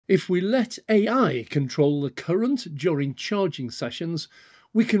If we let AI control the current during charging sessions,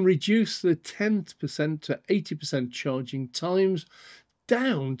 we can reduce the 10% to 80% charging times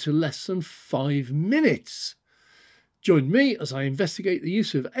down to less than 5 minutes. Join me as I investigate the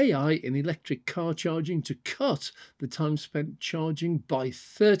use of AI in electric car charging to cut the time spent charging by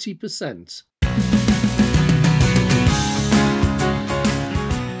 30%.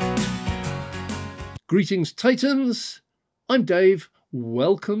 Greetings, Titans. I'm Dave.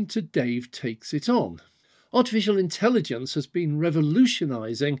 Welcome to Dave Takes It On. Artificial intelligence has been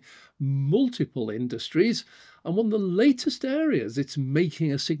revolutionising multiple industries, and one of the latest areas it's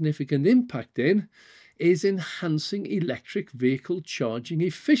making a significant impact in is enhancing electric vehicle charging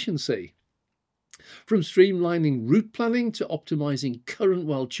efficiency. From streamlining route planning to optimising current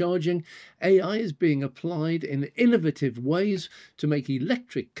while charging, AI is being applied in innovative ways to make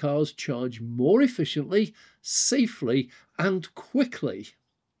electric cars charge more efficiently, safely and quickly.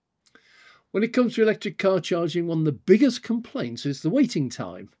 When it comes to electric car charging, one of the biggest complaints is the waiting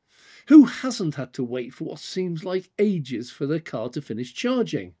time. Who hasn't had to wait for what seems like ages for their car to finish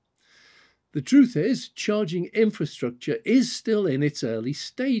charging? The truth is, charging infrastructure is still in its early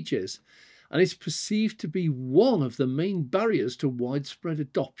stages, and it's perceived to be one of the main barriers to widespread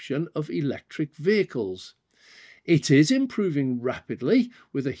adoption of electric vehicles. It is improving rapidly,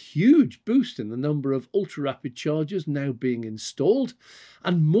 with a huge boost in the number of ultra-rapid chargers now being installed,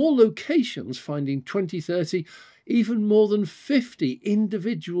 and more locations finding 2030 even more than 50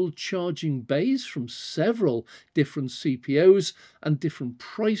 individual charging bays from several different CPOs and different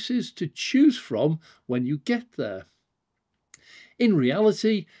prices to choose from when you get there. In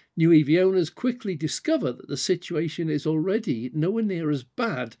reality, new EV owners quickly discover that the situation is already nowhere near as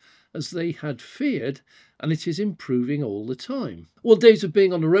bad as they had feared, and it is improving all the time. Well, days of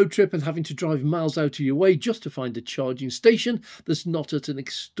being on a road trip and having to drive miles out of your way just to find a charging station that's not at an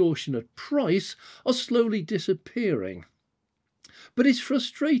extortionate price are slowly disappearing. But it's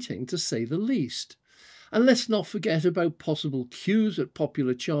frustrating, to say the least. And let's not forget about possible queues at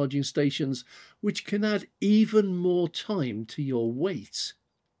popular charging stations, which can add even more time to your wait.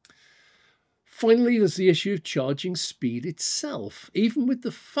 Finally, there's the issue of charging speed itself. Even with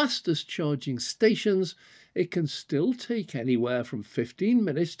the fastest charging stations, it can still take anywhere from 15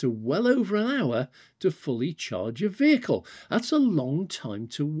 minutes to well over an hour to fully charge a vehicle. That's a long time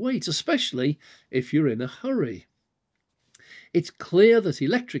to wait, especially if you're in a hurry. It's clear that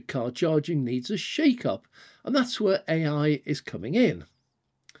electric car charging needs a shake-up, and that's where AI is coming in.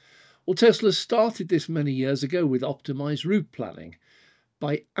 Well, Tesla started this many years ago with optimised route planning.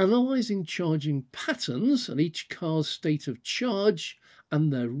 By analysing charging patterns and each car's state of charge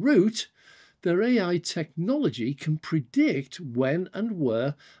and their route, their AI technology can predict when and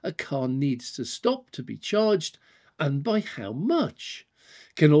where a car needs to stop to be charged and by how much.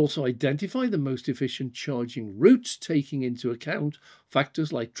 It can also identify the most efficient charging routes, taking into account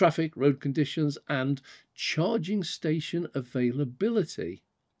factors like traffic, road conditions and charging station availability.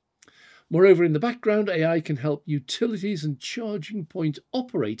 Moreover, in the background, AI can help utilities and charging point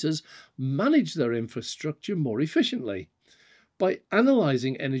operators manage their infrastructure more efficiently. By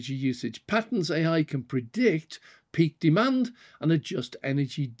analysing energy usage patterns, AI can predict peak demand and adjust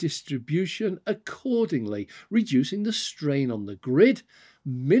energy distribution accordingly, reducing the strain on the grid,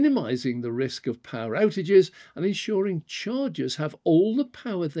 minimising the risk of power outages and ensuring chargers have all the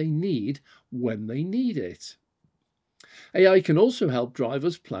power they need when they need it. AI can also help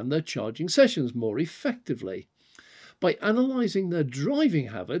drivers plan their charging sessions more effectively. By analysing their driving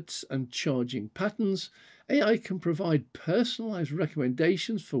habits and charging patterns, AI can provide personalised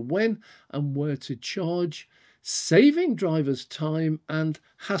recommendations for when and where to charge, saving drivers time and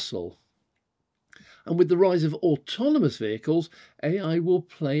hassle. And with the rise of autonomous vehicles, AI will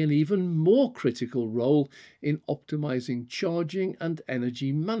play an even more critical role in optimising charging and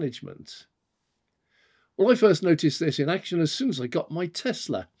energy management. Well, I first noticed this in action as soon as I got my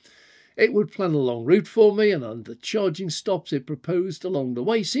Tesla. It would plan a long route for me, and the charging stops it proposed along the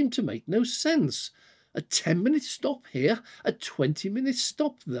way seemed to make no sense. A 10-minute stop here, a 20-minute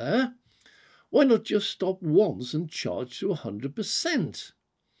stop there. Why not just stop once and charge to 100%?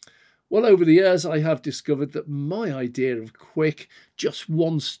 Well, over the years, I have discovered that my idea of quick, just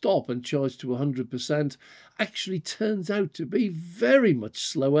one stop and charge to 100% actually turns out to be very much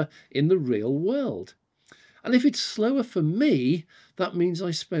slower in the real world. And if it's slower for me, that means I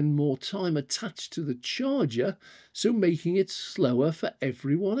spend more time attached to the charger, so making it slower for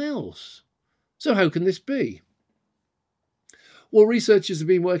everyone else. So how can this be? Well, researchers have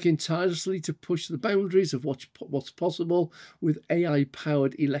been working tirelessly to push the boundaries of what's possible with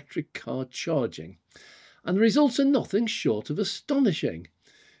AI-powered electric car charging. And the results are nothing short of astonishing.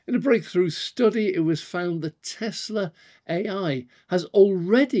 In a breakthrough study, it was found that Tesla AI has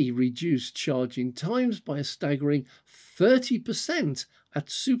already reduced charging times by a staggering 30% at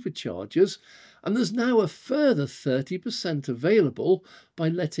superchargers, and there's now a further 30% available by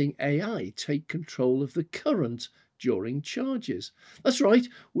letting AI take control of the current during charges. That's right,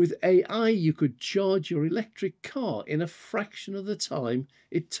 with AI you could charge your electric car in a fraction of the time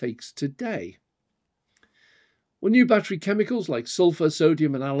it takes today. Well, new battery chemicals like sulfur,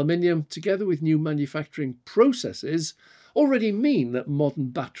 sodium and aluminium, together with new manufacturing processes, already mean that modern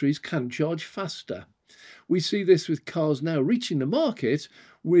batteries can charge faster. We see this with cars now reaching the market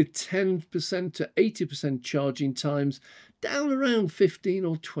with 10% to 80% charging times down around 15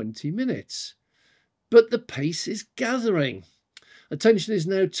 or 20 minutes. But the pace is gathering. Attention is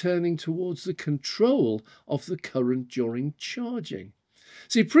now turning towards the control of the current during charging.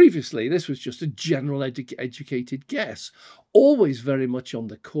 See, previously this was just a general educated guess, always very much on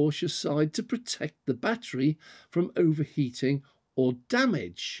the cautious side to protect the battery from overheating or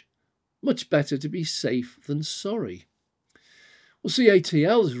damage. Much better to be safe than sorry. Well,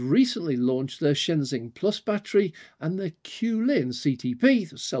 CATL has recently launched their Shenzhen Plus battery and their Qlin CTP,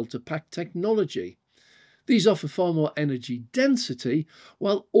 the cell-to-pack technology. These offer far more energy density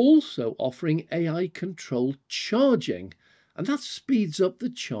while also offering AI-controlled charging, and that speeds up the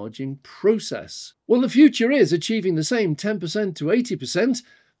charging process. Well, the future is achieving the same 10% to 80%,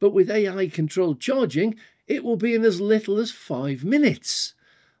 but with AI-controlled charging, it will be in as little as 5 minutes.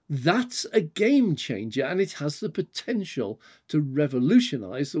 That's a game changer, and it has the potential to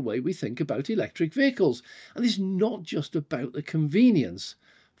revolutionise the way we think about electric vehicles. And it's not just about the convenience.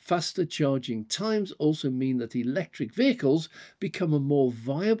 Faster charging times also mean that electric vehicles become a more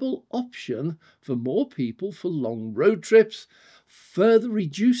viable option for more people for long road trips, further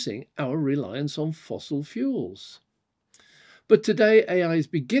reducing our reliance on fossil fuels. But today, AI is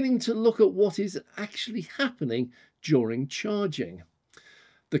beginning to look at what is actually happening during charging.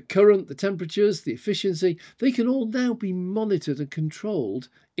 The current, the temperatures, the efficiency, they can all now be monitored and controlled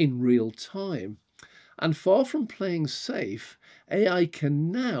in real time. And far from playing safe, AI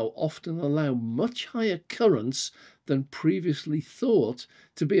can now often allow much higher currents than previously thought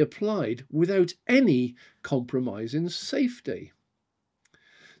to be applied without any compromise in safety.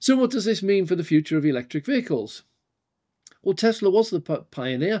 So what does this mean for the future of electric vehicles? Well, Tesla was the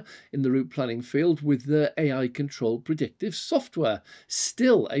pioneer in the route planning field with their AI-controlled predictive software,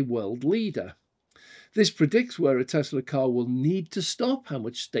 still a world leader. This predicts where a Tesla car will need to stop, how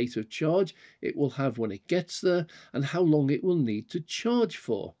much state of charge it will have when it gets there, and how long it will need to charge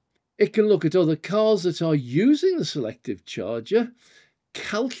for. It can look at other cars that are using the selective charger,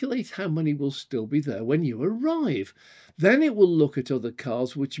 calculate how many will still be there when you arrive. Then it will look at other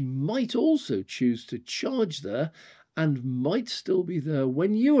cars which might also choose to charge there and might still be there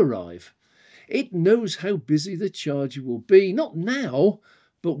when you arrive. It knows how busy the charger will be, not now,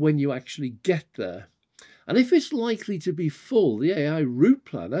 but when you actually get there. And if it's likely to be full, the AI route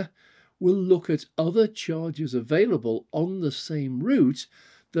planner will look at other chargers available on the same route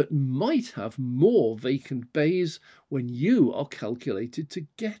that might have more vacant bays when you are calculated to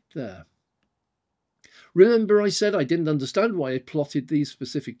get there. Remember I said I didn't understand why I plotted these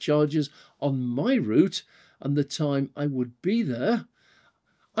specific chargers on my route and the time I would be there?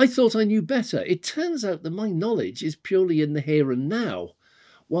 I thought I knew better. It turns out that my knowledge is purely in the here and now,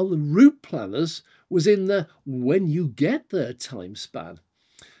 while the route planners was in the when you get there time span.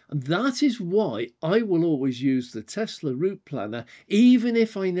 And that is why I will always use the Tesla route planner, even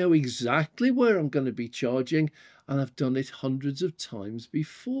if I know exactly where I'm going to be charging and I've done it hundreds of times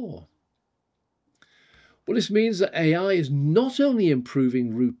before. Well, this means that AI is not only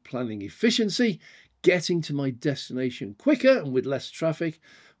improving route planning efficiency, getting to my destination quicker and with less traffic,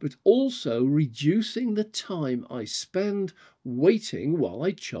 but also reducing the time I spend waiting while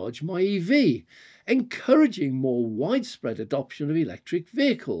I charge my EV, encouraging more widespread adoption of electric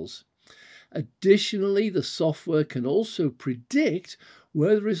vehicles. Additionally, the software can also predict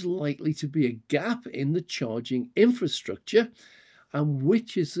where there is likely to be a gap in the charging infrastructure and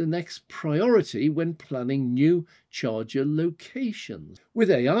which is the next priority when planning new charger locations.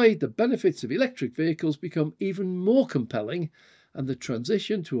 With AI, the benefits of electric vehicles become even more compelling, and the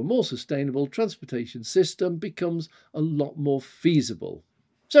transition to a more sustainable transportation system becomes a lot more feasible.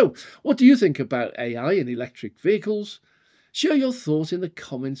 So, what do you think about AI and electric vehicles? Share your thoughts in the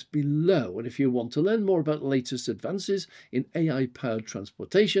comments below, and if you want to learn more about the latest advances in AI-powered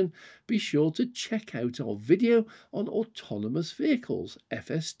transportation, be sure to check out our video on autonomous vehicles,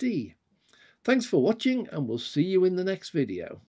 FSD. Thanks for watching, and we'll see you in the next video.